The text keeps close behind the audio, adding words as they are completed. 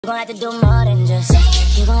You gon' have to do more than just.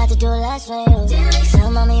 You gon' have to do less for you. So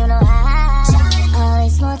mommy, you know I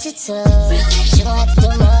always want you to. You gon' have to do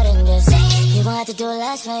more than just. You gon' have to do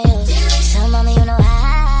less for you. So mommy, you know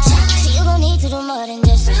so you gon' need to do more than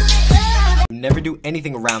just. Never do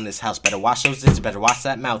anything around this house. Better wash those dishes, better wash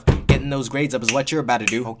that mouth. Getting those grades up is what you're about to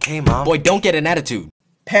do. Okay, mom. Boy, don't get an attitude.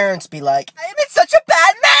 Parents be like, I am in such a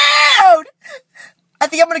bad mood! I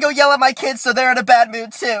think I'm gonna go yell at my kids so they're in a bad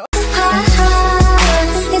mood too.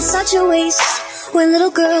 It's such a waste when little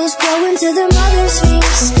girls grow into their mother's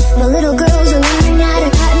face. The little girls are learning how to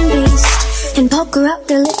cut and paste and pucker up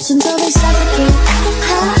their lips until they suffocate.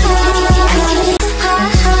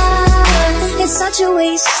 It's such a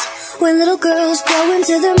waste when little girls grow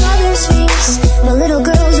into their mother's face. The little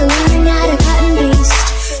girls are learning how to cut and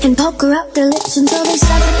paste and pucker up their lips until they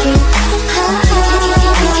suffocate.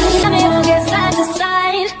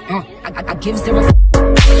 I give zero.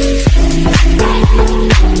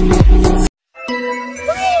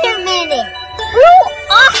 Wait a minute, who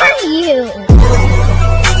are you?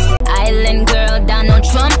 Island girl, Donald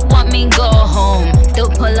Trump want me go home. Still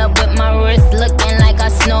pull up with my wrist looking like a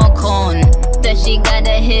snow cone. Said she got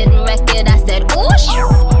a hit record, I said ooh.